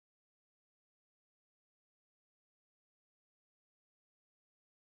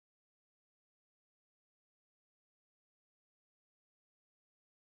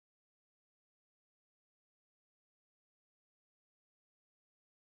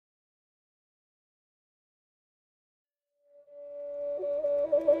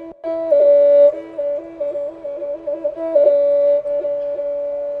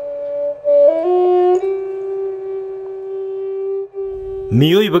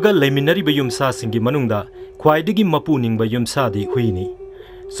मियोइबगा लेमिनरिबा युमसासिंगी मनुंगदा ख्वाइदगी मपुनिंगबा युमसादी हुईनी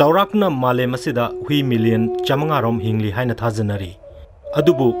चौराकना मालेम असिदा हुई मिलियन 500 रोम हिंगली हाइना थाजनरी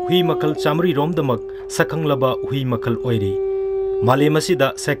अदुबु हुई मखल 100 रोमदमक सखंगलबा हुई मखल ओइरी मालेम असिदा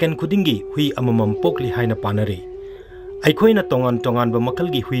सेकेंड खुदिंगी हुई अममम पोकली हाइना पानरी अइखोइना तोंगान तोंगानबा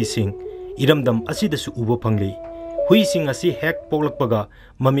मखलगी हुईसिंग इरमदम असिदसु उबो फंगली हुईसिंग असी हेक पोकलकपगा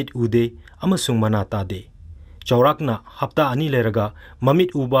ममित उदे अमसुंग मना तादे चौराकना हप्ता अनि लेरगा ममित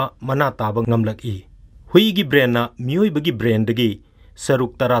उबा मना ताबा ngamlaki हुईगी ब्रेनना मियोइबगी ब्रेनदगी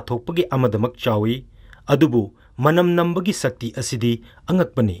सरुक तरा थोकपगी अमदमक चावी अदुबु मनम नंबगी शक्ति असिदी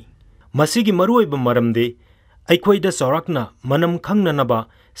अंगकपनी मसिगी मरुइब मरमदे अइखोइदा चौराकना मनम खंगननबा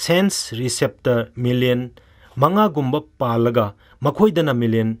सेंस रिसेप्टर मिलियन मंगा गुंबा पालगा मखोइदना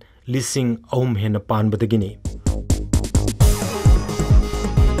मिलियन लिसिंग अहुम हेन पानबदगिनी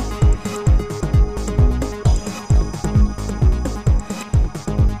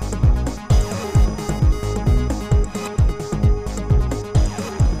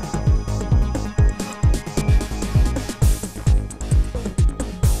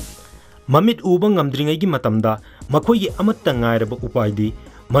ममित उबा ngamdringai matamda मखोइगी अमत्ता ngairaba upaidi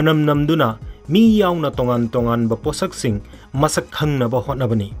manam namduna mi yauna tongan tongan ba posak sing masak khangnaba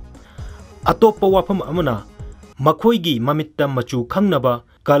hotnabani atoppa wafam amana मखोइगी mamitta machu khangnaba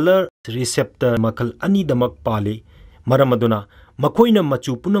color receptor makal ani damak pali maramaduna मखोइना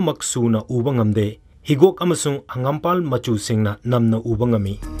machu punamak suna uba ngamde higok amasung hangampal machu singna namna uba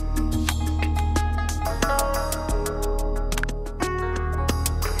ngami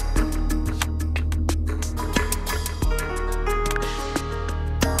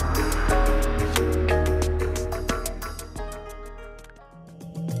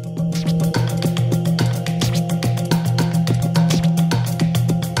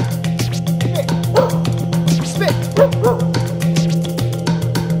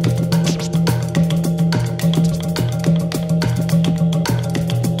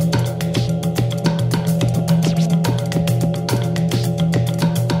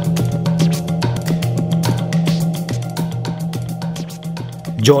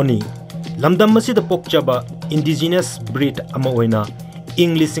Johnny lamdam masida pokchaba indigenous breed ama oina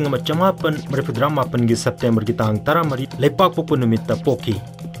English ama chamapan marifdramapan gi September gi tang taramari lepak popu numitta poki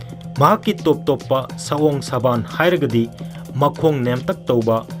mahaki top toppa sawong saban hairagadi makhong nemtak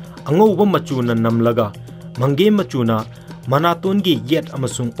tauba angouba machuna namlaga mangge machuna manaton gi yet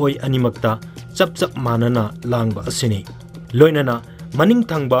amasung oi animakta chap chap manana langba asini loinana maning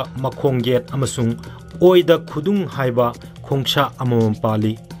thangba makhong yet amasung oida khudung haiba Khonsa um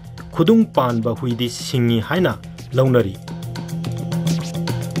Pali खुदुंग Panba हुईदी सिंगी हाइना लौनरी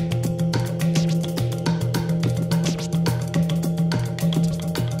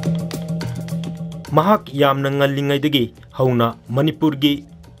महाक यामना ngalingaidagi hauna manipurgi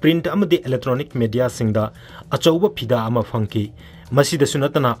print amadi electronic media singda achauba phida ama phangki masida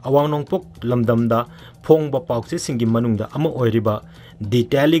sunatana awangnongpok lamdamda phongba paukse singi manungda ama oiriba The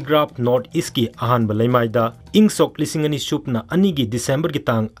Telegraph North East की आहान बलैमाइदा इंग सोक लिसिंगनी शुपना अनि की दिसंबर की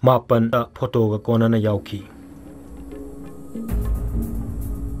तांग मापन photo का कोना न याउखी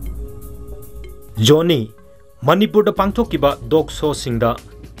जोनी Manipur the पांगथोक की बा dog show सिंगदा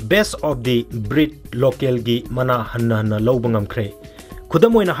best of the breed local की मना हन्ना हन्ना लौबंगम ख्रे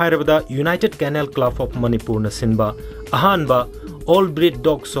खुदम ओइना हायरबदा United canal club of Manipur न सिनबा आहान बा all breed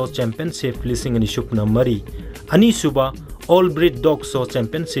dog show championship लिसिंगनी शुपना मरी अनि सुबा All Breed Dog Show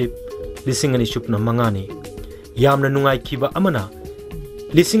Championship lisingani supna mangani yamna nungai khiba amana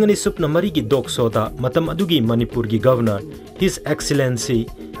lisingani supna mari gi dog show da matam adugi Manipur gi governor His Excellency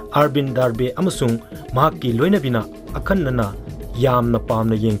Arvind Darbe amasung mahakki loinabina akhannana yamna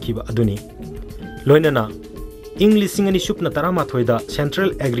pamna yengkhiba aduni loinana lisingani supna tarama thoida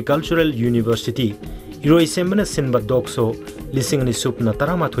Central Agricultural University iroi sembana sinba dog show lisingani supna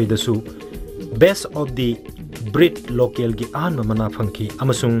tarama thoida su best of the breed local gi an mana phangki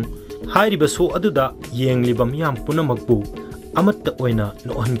amasung hairiba so aduda yengliba miyam punamakbu amatta oina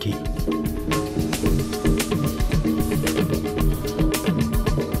no hanki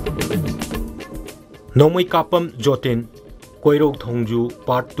nomoi kapam jotin koirok thongju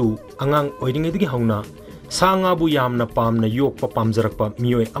part 2 angang oiringedigi hauna sanga bu yamna pamna yokpa pamjarakpa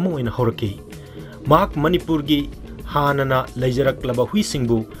miyoi ama oina horaki mak manipur gi hanana leijarak hui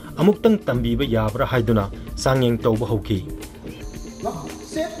singbu amuktang tambiba yabra haiduna sangyeng tauba hoki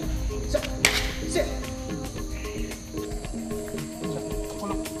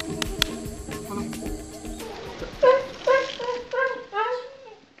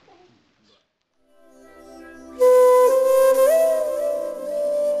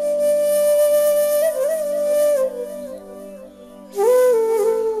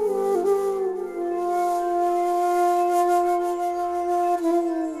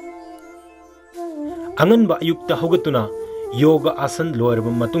Anganba ayukta hogatuna yoga asan loiraba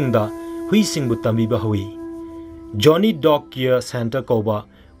matungda hui singbu tambiba hawi. Jonedogcare Center koba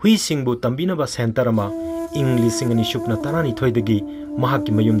hui singbu tambinaba center ama English ingani shukna tarani thoidagi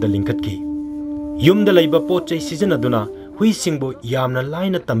mahaki mayumda linkatki. Yumda laiba pochai sijanaduna hui singbu yamna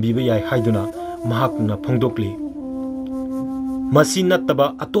laina tambiba yai haiduna mahakna phongdokli. Masi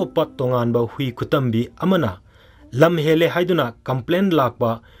nattaba atopa tonganba hui kutambi amana lam hele haiduna complaint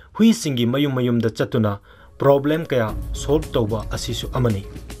lakba hui singi mayum mayumda chatuna problem kaya solve tauba asisu amani.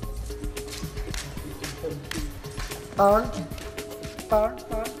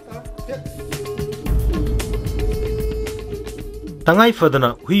 Tangai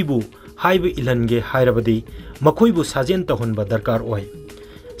fadana huibu haibu ilange hairabadi makoibu sajen tahunba darkar oi.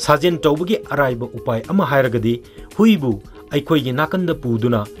 Sajen taubagi araiba upai ama hairagadi huibu aikoi nakanda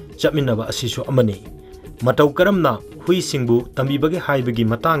puduna chapminaba asisu amani. Matau karamna hui singbu tambibagi haibagi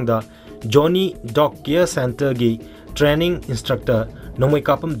matangda Jonedogcare Center gi training instructor nomoi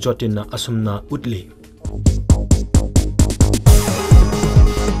kapam Jotin na asumna utli.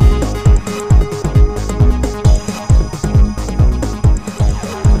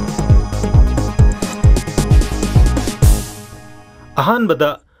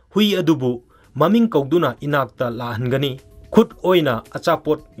 Ahanbada hui adubu maming kauduna inakta lahangani khut oina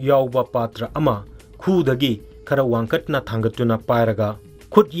achapot yauba patra ama khudagi khara wangkatna thangatuna pairaga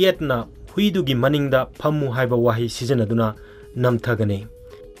khut yetna huidugi maningda phamu haiba wahi sijanaduna namthagani.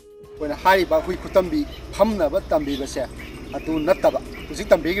 When hari ba hui kutambi phamna ba tambi ba se atu nattaba usi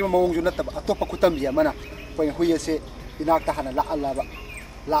tambi gi mawong ju nattaba atopa kutambi amana when hui ase inakta hana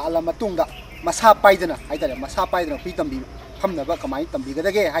la ala matungda masa paidana haidara masa paidana hui tambi phamna ba kamai tambi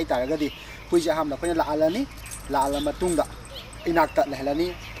gadage haidara gadi hui ja hamna koina la ala matungda inakta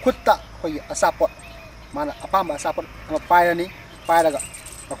lehlani khutta hui asapot mana apamba asapot ama pairani pairaga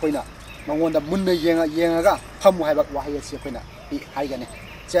akoina mangonda munna yengaga phamu haiba wahi ase koina haigane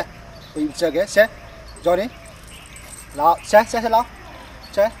se hui chage se Johnny la se la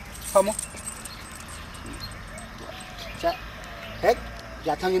se phamu se hek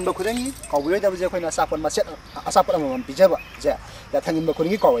ya thangin ba khudangi kawai da je koina asapot maset asapot amam pijaba je ya thangin ba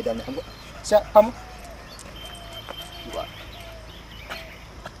khudangi kawai da ne se phamu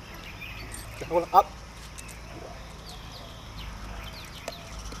hold up.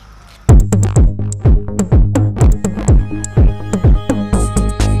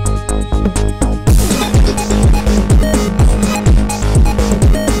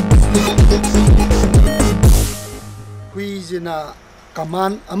 Huizina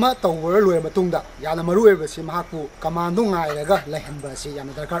kaman ama tawar loy matungda yana maru ebasi mahaku kamandu ngairaga lehenba si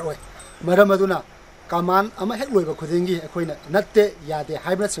yana darkar oi maram aduna kaman ama hek loiba khudingi akoina natte yade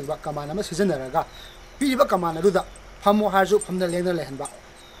haibra singba kaman ama sijanaraga piba kaman aduda phamo harju phamna lengna lehenba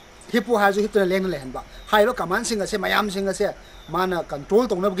hipu harju hipna lengna lehenba haiba kaman singa se mayam singa se mana control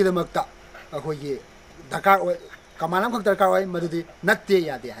tongnab gidamakta akoigi dakar oi kaman am khak dakar oi madudi natte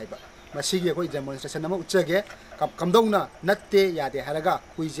yade haiba masigi akoi demonstration ama uchage kamdongna natte yade haraga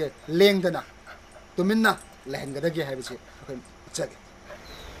huije lengdana tuminna lehengadagi haibisi akoi uchage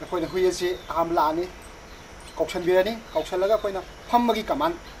akoina huije amla ani kausan birani kausalaga akoina phammagi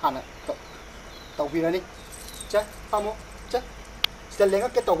kaman hana tawbirani cha phamo cha selenga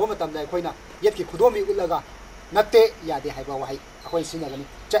ke tawbo matamda akoina yetki khudomi ulaga natte yade haiba wahai akoi sinagani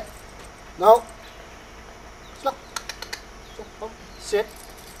cha now sla set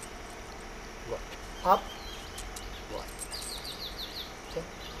up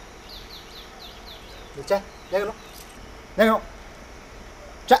được chưa đây không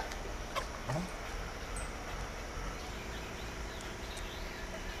chạy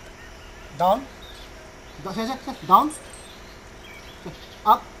down down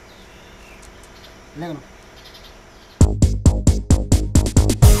up lên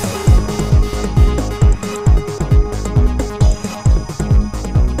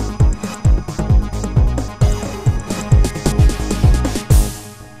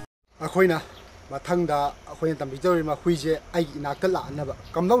akoina mathangda akoina tambitori ma huije ai inakta la anaba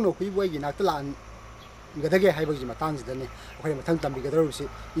kamdong hui boi inakta la gadage haibagi matangji dani akoina mathang tambi gadaro si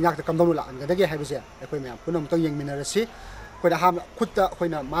inakta kamdong la gadage haibase akoi mayam punam tang yeng minarasi akoina ham khutta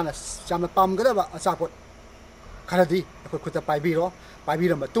akoina mana jamna pam gadaba achapot kharadi akoi khutta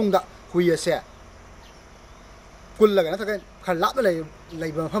paibira matungda huije se kullaga nataka khar lapda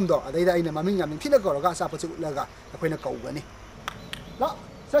lei ba famdo adaida aina maming yam thina goroga achapot chu laga akoina kaugani la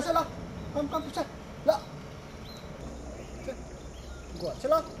se la come se la go se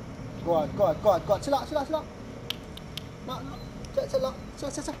la go se la la se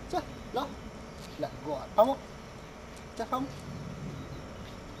la se la go pamo se pamo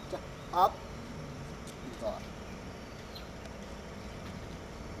up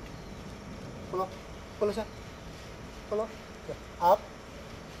follow follow sir follow up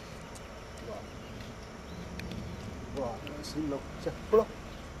xin lỗi sir follow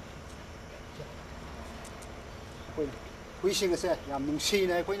quy sinh sẽ làm nung xi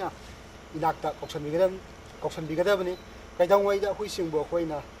này quấy nào đặc đặc cọc sân bị cái đó bên cái đông ấy đã quy sinh bộ quấy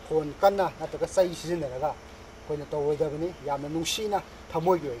nào hồn căn na là cái xây xí này là quấy nào tàu ấy đó bên làm nung xi na tham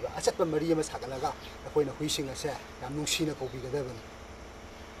môi người và chất bên Maria mà sạc là quấy nào quy sinh sẽ làm nung xi na cọc bị cái đó bên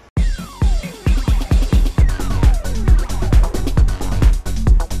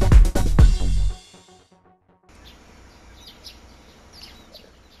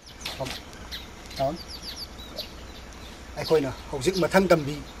quay nè học dịch mà thân tầm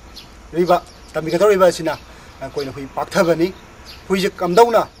bị cái đó river xin nè quay nè huy bạc thơ này huy dịch cầm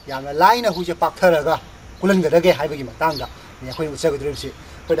đông nè dạng là lái nè huy dịch bạc thơ là cả cuốn cái đó cái hai cái mà tăng đó nhà quay một xe cái đó gì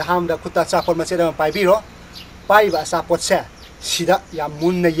quay đã ham đã cút ta sa mà xe đó bài bi đó bài và sa pot xe xí đó dạng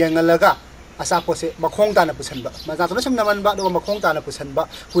muốn này dạng là cả sa pot xe mà không ta là bớt sân bạ mà ra nó xem nằm ăn bạ đâu mà không ta là bớt sân bạ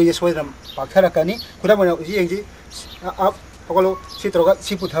huy dịch xoay làm bạc thơ là cái ní cút ta mà gì gì kalau si terus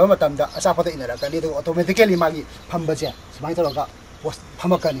si putar macam dah asal pada ini kan itu automatically magi pam baca semuanya terus kan bos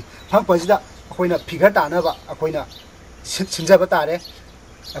pam kan ni pam baca dah aku ina figure tanah ba aku ina senja bata deh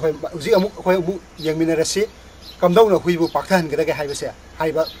aku uji aku yang minerasi kamdau na hui bu pakhan kita ke hai baca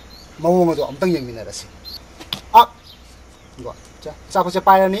hai ba mau ngadu amtang yang minerasi up gua asal aku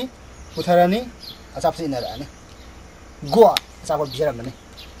cepaya ni putar ni asal si ini ni gua asal aku bicara mana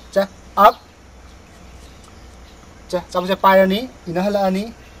up sama saya payah ni, inahala ni,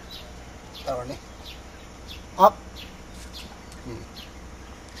 taruh ni, up,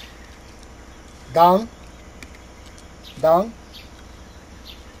 down,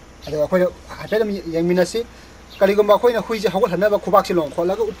 ada apa yang minasi, kali gomba aku ina hui je hawat hana ba kubak si long,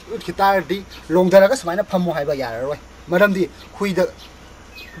 kalau aku kita di long darah kan semuanya pamu hai ba yar, roy, madam di hui de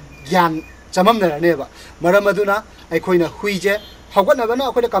gian jamam nara ni ba, madam aduna, aku ina hui je hawat na ba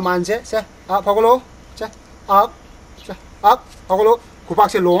na aku de kaman je, up, pakolo, up. up kalau kubak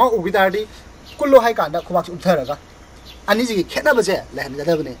se longa ubi tadi kullo hai kanda kubak se uthara ga ani ji khena ba je lehan ga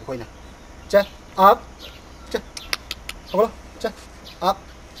da bane koina up kalau up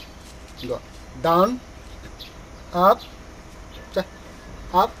go down up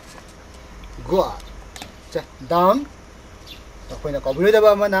up go down koina ko bi da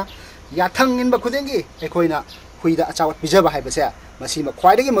ba mana ya thangin ba khudengi koina huida achawat bijaba hai ba se masi ma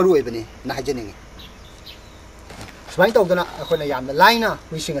khwai de gi maru oi bane na hajeningi semuanya tahu kena aku nak yang lain na,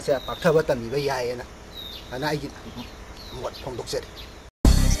 wishing saya pakar betul ni bayar na, anak ini buat pondok set.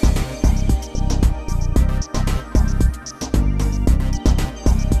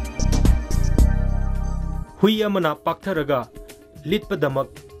 Hui amana paktaraga lit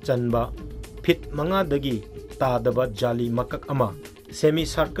padamak chanba fit manga dagi tadaba jali makak ama semi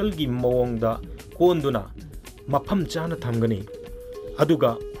circle gi mawongda konduna mafam chana thamgani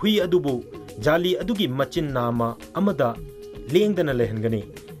aduga hui adubu jali adugi machin nama amada lengdana lehengani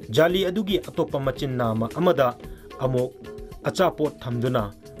jali adugi atopa machin nama amada amok achapot thamduna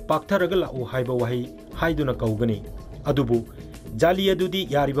paktharaga lau haiba wahi haiduna kaugani adubu jali adudi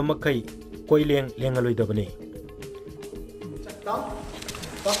yariba makai koileng lengaloidabani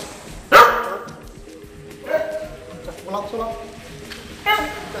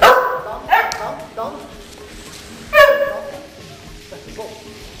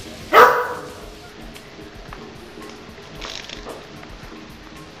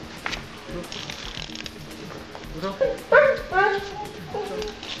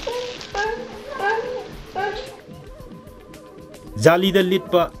jali da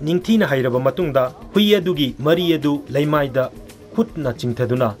litpa ningthina hairaba matungda hui adugi mari adu leimaida khutna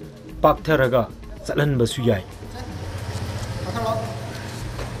chingthaduna paktharaga chalanba su yai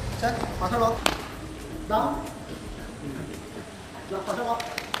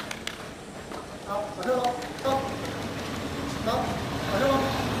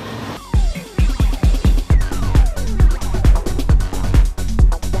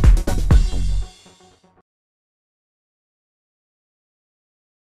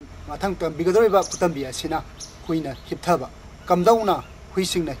thang tam bi gadoi ba kutam bi asina huina hipthaba kamdauna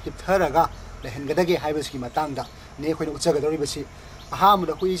huisingna hiptharaga lehen gadage haibasi matangda ne khoina uchaga dori basi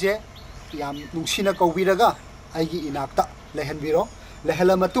ahamda huise yam nungsina kawbiraga aigi inakta lehen biro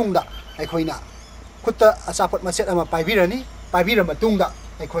lehela matungda ai khoina khutta asapot maset ama paibirani paibira matungda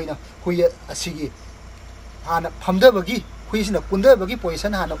ai khoina huya asigi hana phamdabagi huisina pundabagi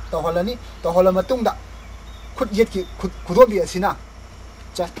position hana toholani tohola matungda khut yetki khudobi asina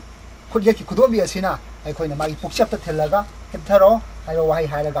cha khut yetki khudobi asina ai khoina magi pukchap ta thelaga heptharo ayo wahai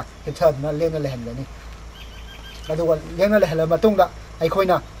hailaga hepthadna lena lehen gani ꯃꯗꯨꯒ ꯂꯦꯡꯅ ꯂꯩꯍꯜꯂꯕ ꯃꯇꯨꯡꯗ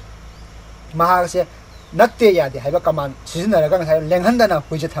ꯑꯩꯈꯣꯏꯅ ꯃꯍꯥꯛꯁꯦ ꯅꯠꯇꯦ ꯌꯥꯗꯦ ꯍꯥꯏꯕ common ꯁꯤꯖꯤꯟꯅꯔꯒ ꯉꯁꯥꯏ ꯂꯦꯡꯍꯟꯗꯅ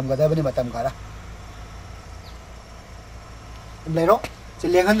ꯍꯨꯏꯁꯦ ꯊꯝꯒꯗꯕꯅꯤ ꯃꯇꯝ ꯈꯔ ꯂꯩꯔꯣ ꯁꯤ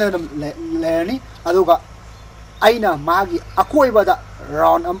ꯂꯦꯡꯍꯟꯗꯅ ꯂꯩꯔꯅꯤ ꯑꯗꯨꯒ ꯑꯩꯅ ꯃꯥꯒꯤ ꯑꯀꯣꯏꯕꯗ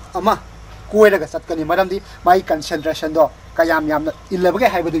ꯔꯥꯎꯟ ꯑꯃ ꯀꯣꯏꯔꯒ ꯆꯠꯀꯅꯤ ꯃꯔꯝꯗꯤ ꯃꯥꯒꯤ ꯀꯟꯁꯦꯟꯇ꯭ꯔꯦꯁꯟꯗꯣ ꯀꯌꯥꯝ ꯌꯥꯝꯅ ꯏꯜꯂꯕꯒꯦ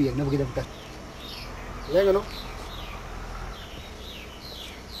ꯍꯥꯏꯕꯗꯨ ꯌꯦꯡꯅꯕꯒꯤꯗꯃꯛꯇ ꯂꯦꯡꯒꯅꯨ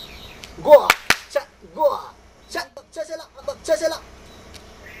go chat go chat chat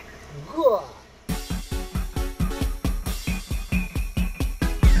go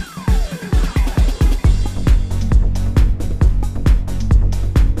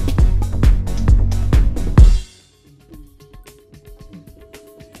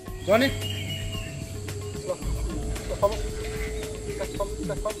Johnny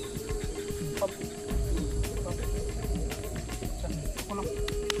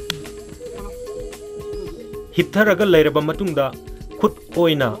hiptharaga lairaba matungda khut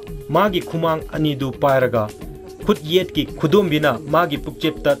oina magi khumang anidu pairaga khut yet ki khudombina magi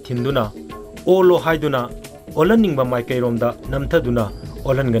pukchepta thinduna olo haiduna olaningba maikairomda namthaduna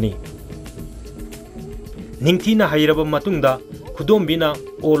olangani ningthina hairaba matungda khudombina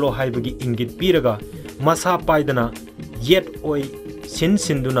olo haibagi ingit piraga masa paidana yet oi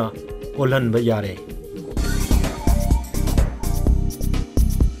sinduna olanba yare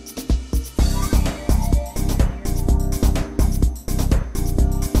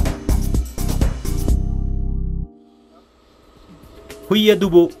hui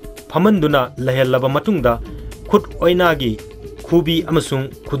adubu phamanduna lahellaba matungda khut oinagi khubi amasung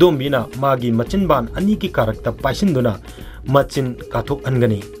khudombina magi machinban ani ki karakta paisinduna machin kathok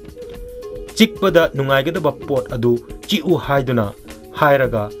angani chikpada nungaigadaba pot adu chiu haiduna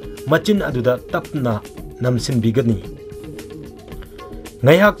hairaga machin aduda tapna namsin bigani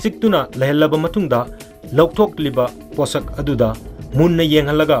ngaihak chiktuna lahellaba matungda lokthok liba posak aduda munna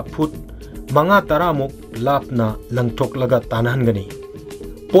yenghalaga phut manga taramuk lapna langthok laga tanahangani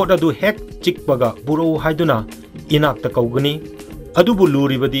pot adu hek chikpaga buro haiduna inakta kaugani adubu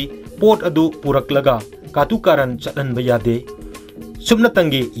luribadi pot adu puraklaga katu karan chatlanba yade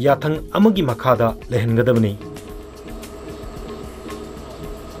subnatangi yathang amagi makhada lehengadabani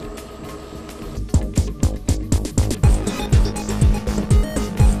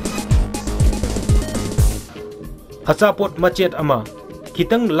achapot machet ama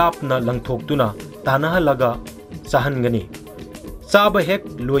kitang lapna langthoktuna tanahalaga chahangani Saba hek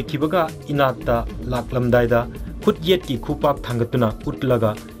loi kibaga inakta laklamdaida khut yet ki khupak thangatuna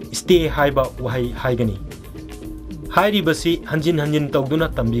utlaga stay haiba wahai haigani hairi basi hanjin tawduna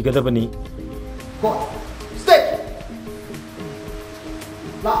tambigadabani go stay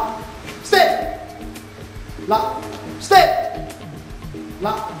la stay la stay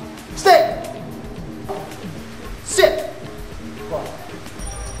la stay sit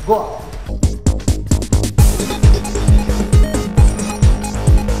go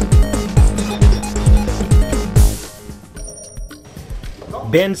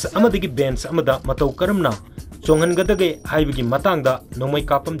bench amadagi bench amada matau karamna chonghangadage haibagi matangda nomai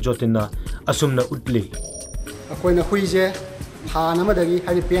kapam jotinna asumna utli akoina huije han amadagi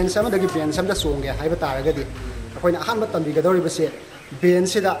habi bench amadagi bench amda chongge haiba taragadi akoina ahanba tambigadori base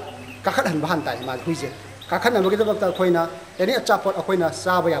bench sida kakhat hanba han tai ma huije kakhat namagi dabakta akoina any achapot akoina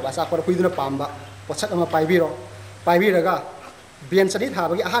saba ya ba achapot huiduna pamba pochak ama paibiraga bench ani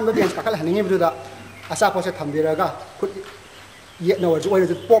thabagi ahanba bench kakhat haningi biduda achapot se thambiraga yet no joy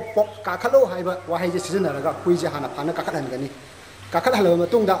pop kakalo haiba wahai sizinaraga huije hana phana kakathangani kakathalaba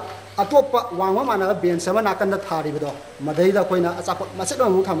matungda atopa wangwa mana ben sama nakanda tharibido madaida koina achapot maselo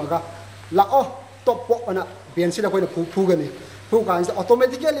mu thamaga lao top pop ana ben sida koina phugani phugan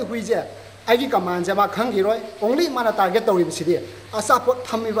automatically huije agi command jama khangiroi only mana target tawri sidi achapot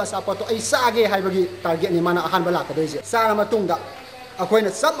thamiba achapot to ai sage haibagi target ni mana ahan bala kadoije sara matungda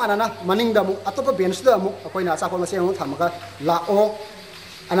akoina sab manana maningda mu atopa bench da mu akoina achapot maselo mu thamaga lao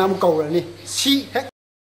anamu kaurani si hek